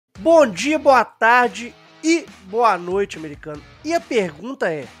Bom dia, boa tarde e boa noite, americano. E a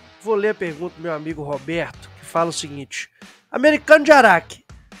pergunta é, vou ler a pergunta do meu amigo Roberto, que fala o seguinte: americano de Araque,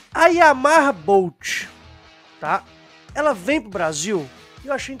 a Yamaha BOLT, tá? Ela vem pro Brasil?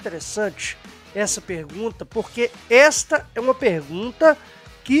 Eu achei interessante essa pergunta, porque esta é uma pergunta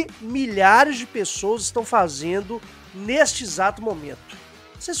que milhares de pessoas estão fazendo neste exato momento.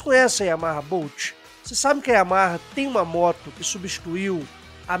 Vocês conhecem a Yamaha BOLT? Vocês sabem que a Yamaha tem uma moto que substituiu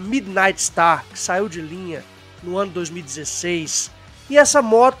a Midnight Star, que saiu de linha no ano 2016, e essa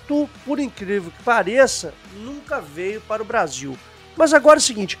moto, por incrível que pareça, nunca veio para o Brasil. Mas agora é o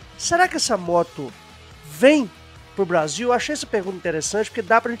seguinte, será que essa moto vem para o Brasil? Eu achei essa pergunta interessante, porque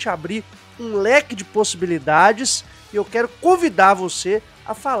dá para a gente abrir um leque de possibilidades, e eu quero convidar você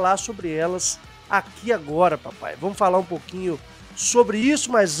a falar sobre elas aqui agora, papai. Vamos falar um pouquinho sobre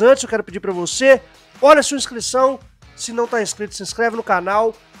isso, mas antes eu quero pedir para você, olha a sua inscrição. Se não está inscrito, se inscreve no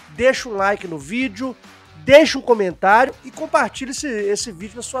canal, deixa um like no vídeo, deixa um comentário e compartilhe esse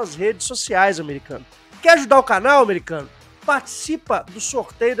vídeo nas suas redes sociais, americano. Quer ajudar o canal, americano? Participa do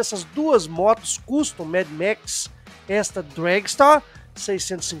sorteio dessas duas motos custom Mad Max, esta Dragstar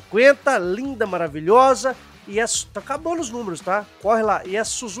 650, linda, maravilhosa, e essa, tá acabando os números, tá? Corre lá. E essa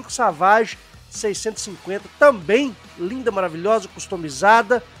Suzuki Savage 650, também linda, maravilhosa,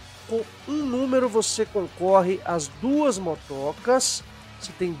 customizada. Com um número você concorre às duas motocas.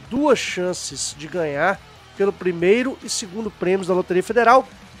 Você tem duas chances de ganhar pelo primeiro e segundo prêmios da Loteria Federal,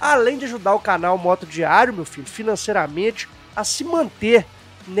 além de ajudar o canal MotoDiário, meu filho, financeiramente a se manter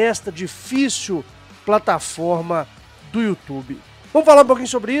nesta difícil plataforma do YouTube. Vamos falar um pouquinho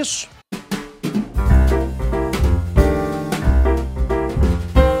sobre isso?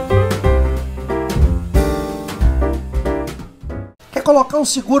 Colocar um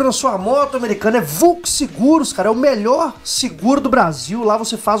seguro na sua moto, americana, é Vulc Seguros, cara, é o melhor seguro do Brasil. Lá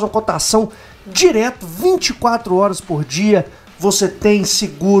você faz uma cotação direto, 24 horas por dia. Você tem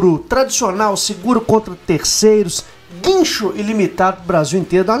seguro tradicional, seguro contra terceiros, guincho ilimitado pro Brasil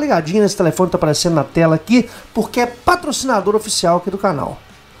inteiro. Dá uma ligadinha nesse telefone que tá aparecendo na tela aqui, porque é patrocinador oficial aqui do canal.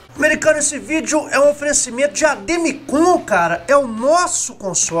 Americano, esse vídeo é um oferecimento de Ademicon, cara, é o nosso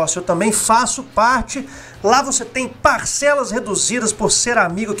consórcio, eu também faço parte. Lá você tem parcelas reduzidas por ser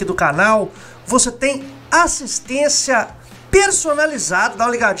amigo aqui do canal, você tem assistência personalizada, dá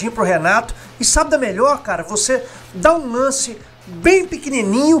uma ligadinha pro Renato, e sabe da melhor, cara, você dá um lance bem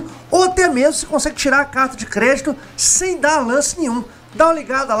pequenininho, ou até mesmo você consegue tirar a carta de crédito sem dar lance nenhum. Dá uma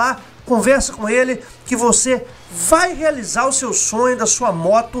ligada lá, conversa com ele, que você vai realizar o seu sonho da sua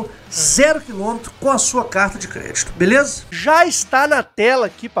moto 0 km com a sua carta de crédito, beleza? Já está na tela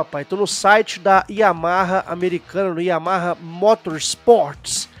aqui, papai. Estou no site da Yamaha americana, no Yamaha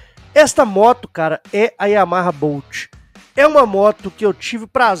Motorsports. Esta moto, cara, é a Yamaha BOLT. É uma moto que eu tive o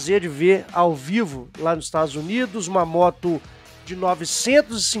prazer de ver ao vivo lá nos Estados Unidos, uma moto de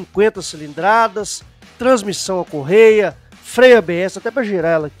 950 cilindradas, transmissão a correia, freio ABS, até para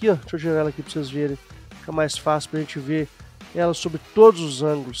girar ela aqui, ó. Deixa eu girar ela aqui para vocês verem. Fica mais fácil pra gente ver ela sob todos os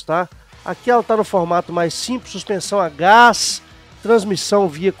ângulos, tá? Aqui ela tá no formato mais simples, suspensão a gás, transmissão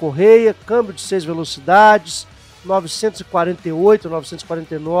via correia, câmbio de 6 velocidades, 948,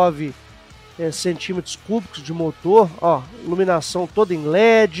 949 centímetros cúbicos de motor, ó, iluminação toda em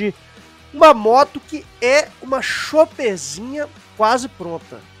LED. Uma moto que é uma chopperzinha quase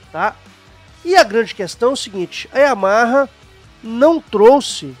pronta, tá? E a grande questão é o seguinte, a Yamaha não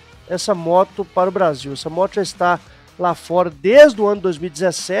trouxe essa moto para o Brasil. Essa moto já está lá fora desde o ano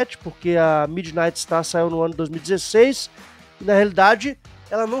 2017, porque a Midnight Star saiu no ano 2016, e na realidade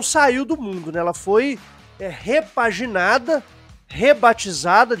ela não saiu do mundo, né? Ela foi repaginada,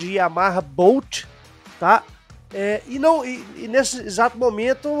 rebatizada de Yamaha BOLT, tá? E nesse exato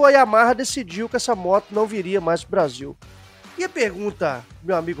momento a Yamaha decidiu que essa moto não viria mais para o Brasil. E a pergunta do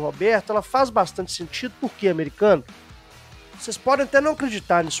meu amigo Roberto, ela faz bastante sentido, porque, americano, vocês podem até não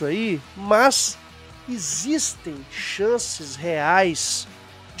acreditar nisso aí, mas existem chances reais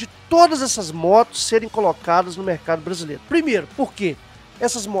de todas essas motos serem colocadas no mercado brasileiro. Primeiro, porque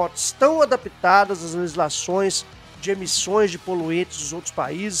essas motos estão adaptadas às legislações de emissões de poluentes dos outros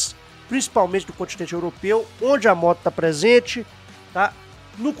países, principalmente do continente europeu, onde a moto está presente, tá?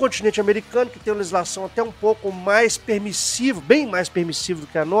 No continente americano, que tem uma legislação até um pouco mais permissiva, bem mais permissiva do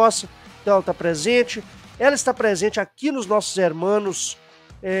que a nossa, então ela está presente. Ela está presente aqui nos nossos hermanos,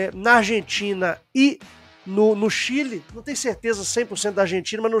 na Argentina e no Chile. Não tenho certeza 100% da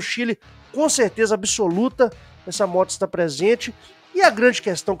Argentina, mas no Chile, com certeza absoluta, essa moto está presente. E a grande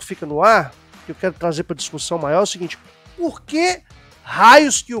questão que fica no ar, que eu quero trazer para discussão maior, é o seguinte: por que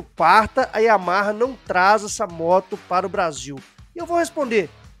raios que o parta a Yamaha não traz essa moto para o Brasil? E eu vou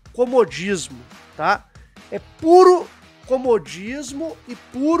responder: comodismo, tá? É puro comodismo e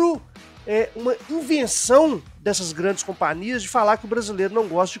puro uma invenção dessas grandes companhias de falar que o brasileiro não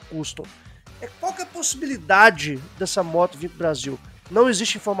gosta de custom. Qual que é a possibilidade dessa moto vir para o Brasil? Não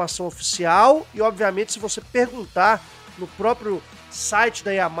existe informação oficial e, obviamente, se você perguntar no próprio site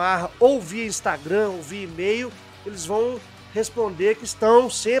da Yamaha ou via Instagram ou via e-mail, eles vão responder que estão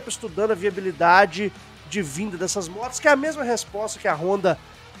sempre estudando a viabilidade de vinda dessas motos, que é a mesma resposta que a Honda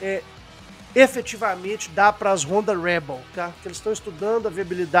efetivamente dá para as Honda Rebel, tá? Que eles estão estudando a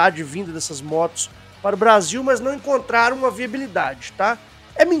viabilidade de vinda dessas motos para o Brasil, mas não encontraram uma viabilidade, tá?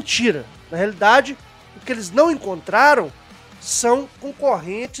 É mentira. Na realidade, o que eles não encontraram são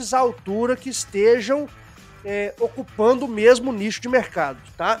concorrentes à altura que estejam ocupando o mesmo nicho de mercado,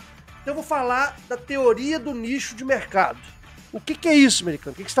 tá? Então eu vou falar da teoria do nicho de mercado. O que é isso,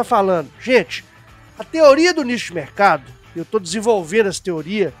 americano? O que você está falando? Gente, a teoria do nicho de mercado, eu estou desenvolvendo essa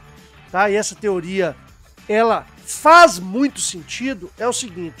teoria, tá? E essa teoria, ela faz muito sentido, é o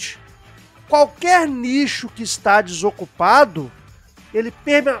seguinte: qualquer nicho que está desocupado, ele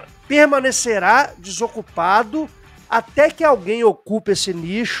permanecerá desocupado até que alguém ocupe esse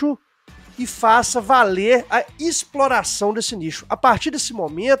nicho e faça valer a exploração desse nicho. A partir desse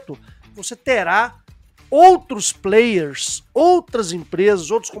momento, você terá outros players, outras empresas,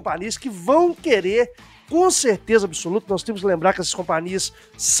 outras companhias que vão querer, com certeza absoluta, nós temos que lembrar que essas companhias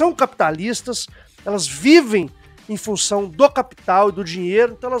são capitalistas, elas vivem em função do capital e do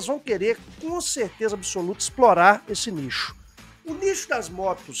dinheiro, então elas vão querer, com certeza absoluta, explorar esse nicho. O nicho das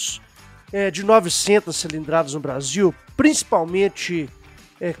motos de 900 cilindradas no Brasil, principalmente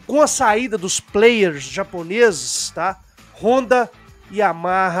com a saída dos players japoneses, tá? Honda,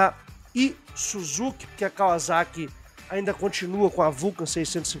 Yamaha e Suzuki, porque a Kawasaki ainda continua com a Vulcan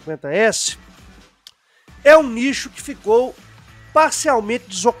 650S, é um nicho que ficou parcialmente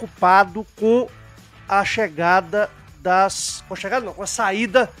desocupado com a chegada com a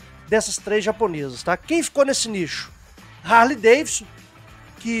saída dessas três japonesas, tá? Quem ficou nesse nicho? Harley Davidson,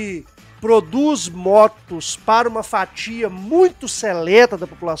 que produz motos para uma fatia muito seleta da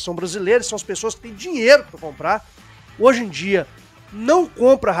população brasileira, são as pessoas que têm dinheiro para comprar. Hoje em dia, não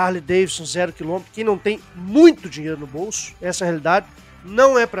compra Harley Davidson 0 km quem não tem muito dinheiro no bolso, essa é a realidade.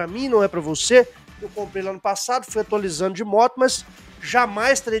 Não é para mim, não é para você. Eu comprei lá no passado, fui atualizando de moto, mas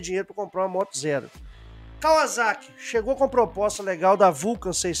jamais terei dinheiro para comprar uma moto zero. Kawasaki chegou com a proposta legal da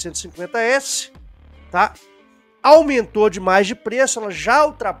Vulcan 650S, tá? Aumentou demais de preço, ela já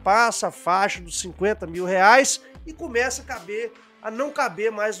ultrapassa a faixa dos 50 mil reais e começa a não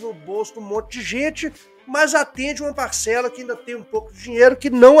caber mais no bolso de um monte de gente, mas atende uma parcela que ainda tem um pouco de dinheiro que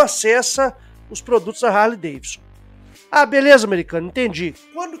não acessa os produtos da Harley Davidson. Ah, beleza, americano, entendi.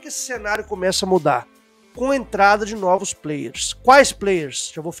 Quando que esse cenário começa a mudar? Com a entrada de novos players. Quais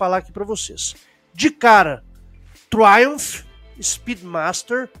players? Já vou falar aqui para vocês. De cara, Triumph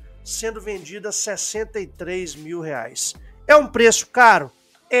Speedmaster, sendo vendida a 63 mil reais. É um preço caro?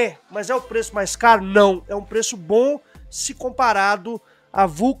 É, mas é o preço mais caro? Não, é um preço bom se comparado à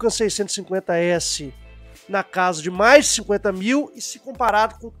Vulcan 650S na casa de mais de 50 mil e se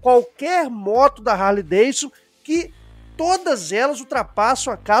comparado com qualquer moto da Harley Davidson, que todas elas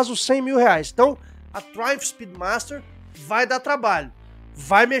ultrapassam a casa dos 100 mil reais. Então, a Triumph Speedmaster vai dar trabalho,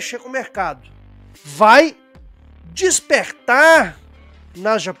 vai mexer com o mercado, vai despertar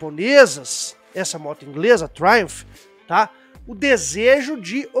nas japonesas, essa moto inglesa, a Triumph, tá? O desejo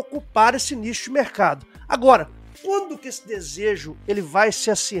de ocupar esse nicho de mercado. Agora, quando que esse desejo ele vai se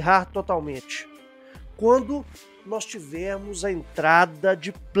acirrar totalmente? Quando nós tivermos a entrada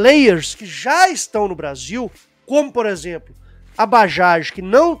de players que já estão no Brasil, como por exemplo, a Bajaj, que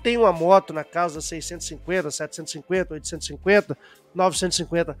não tem uma moto na casa das 650, 750, 850,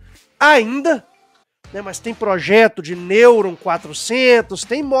 950 ainda, né, mas tem projeto de Neuron 400,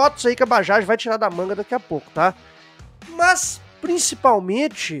 tem motos aí que a Bajaj vai tirar da manga daqui a pouco, tá? Mas,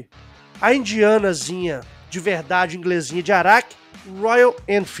 principalmente, a indianazinha de verdade, inglesinha de Araque, Royal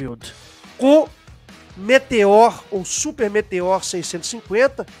Enfield, com Meteor ou Super Meteor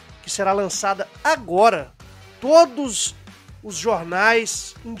 650, que será lançada agora. Todos os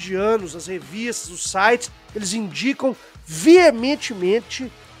jornais indianos, as revistas, os sites, eles indicam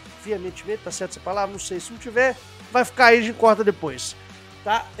veementemente, tá certo essa palavra? Não sei, se não tiver, vai ficar aí, a gente corta depois,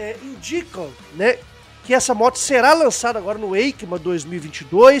 tá? Indicam, né, que essa moto será lançada agora no EICMA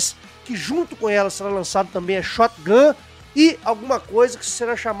 2022, que junto com ela será lançado também a Shotgun e alguma coisa que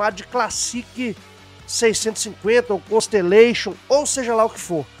será chamada de Classic 650 ou Constellation, ou seja lá o que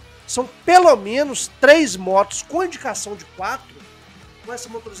for. São pelo menos 3 motos com indicação de 4, com essa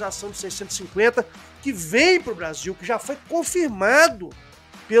motorização de 650, que vem para o Brasil, que já foi confirmado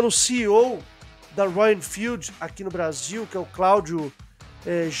pelo CEO da Royal Enfield aqui no Brasil, que é o Cláudio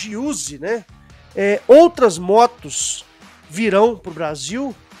Giuzzi, né? Outras motos virão para o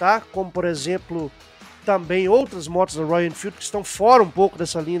Brasil, tá? Como, por exemplo, também outras motos da Royal Enfield que estão fora um pouco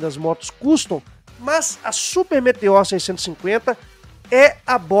dessa linha das motos custom, mas a Super Meteor 650 é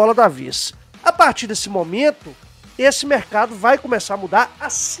a bola da vez. A partir desse momento, esse mercado vai começar a mudar,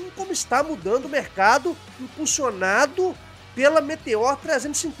 assim como está mudando o mercado impulsionado pela Meteor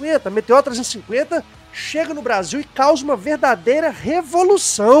 350. A Meteor 350 chega no Brasil e causa uma verdadeira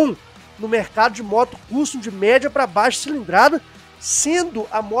revolução no mercado de moto custom de média para baixa cilindrada, sendo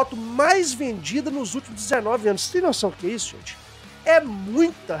a moto mais vendida nos últimos 19 anos. Você tem noção do que é isso, gente? É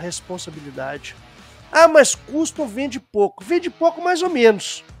muita responsabilidade. Ah, mas custom vende pouco. Vende pouco mais ou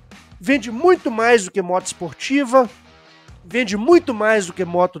menos. Vende muito mais do que moto esportiva, vende muito mais do que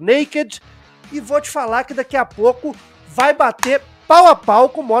moto naked, e vou te falar que daqui a pouco vai bater pau a pau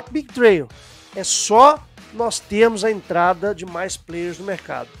com moto Big Trail. É só nós termos a entrada de mais players no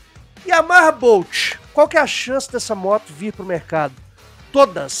mercado. E a Yamaha BOLT, qual que é a chance dessa moto vir para o mercado?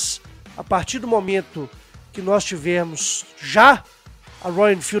 Todas. A partir do momento que nós tivermos já a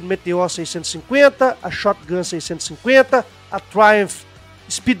Royal Enfield Meteor 650, a Shotgun 650, a Triumph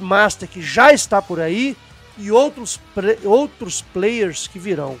Speedmaster, que já está por aí, e outros players que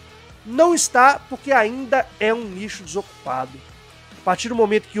virão. Não está porque ainda é um nicho desocupado. A partir do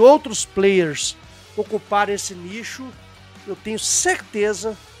momento que outros players ocuparem esse nicho, eu tenho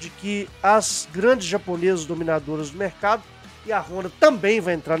certeza de que as grandes japonesas dominadoras do mercado, e a Honda também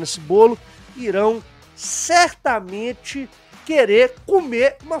vai entrar nesse bolo, irão certamente querer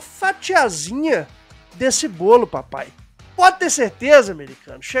comer uma fatiazinha desse bolo, papai. Pode ter certeza,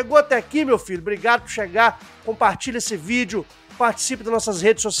 americano. Chegou até aqui, meu filho. Obrigado por chegar. Compartilha esse vídeo. Participe das nossas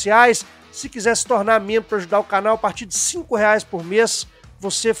redes sociais. Se quiser se tornar membro para ajudar o canal, a partir de R$5 por mês,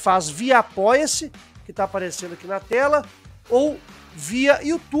 você faz via APOIE-se, que está aparecendo aqui na tela, ou via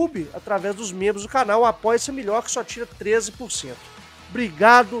YouTube, através dos membros do canal. O APOIE-se é melhor, que só tira 13%.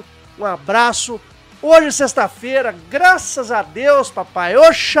 Obrigado, um abraço. Hoje é sexta-feira, graças a Deus, papai.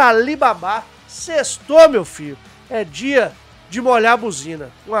 Oxali babá. Sextou, meu filho. É dia de molhar a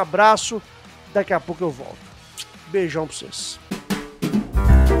buzina. Um abraço, daqui a pouco eu volto. Beijão pra vocês.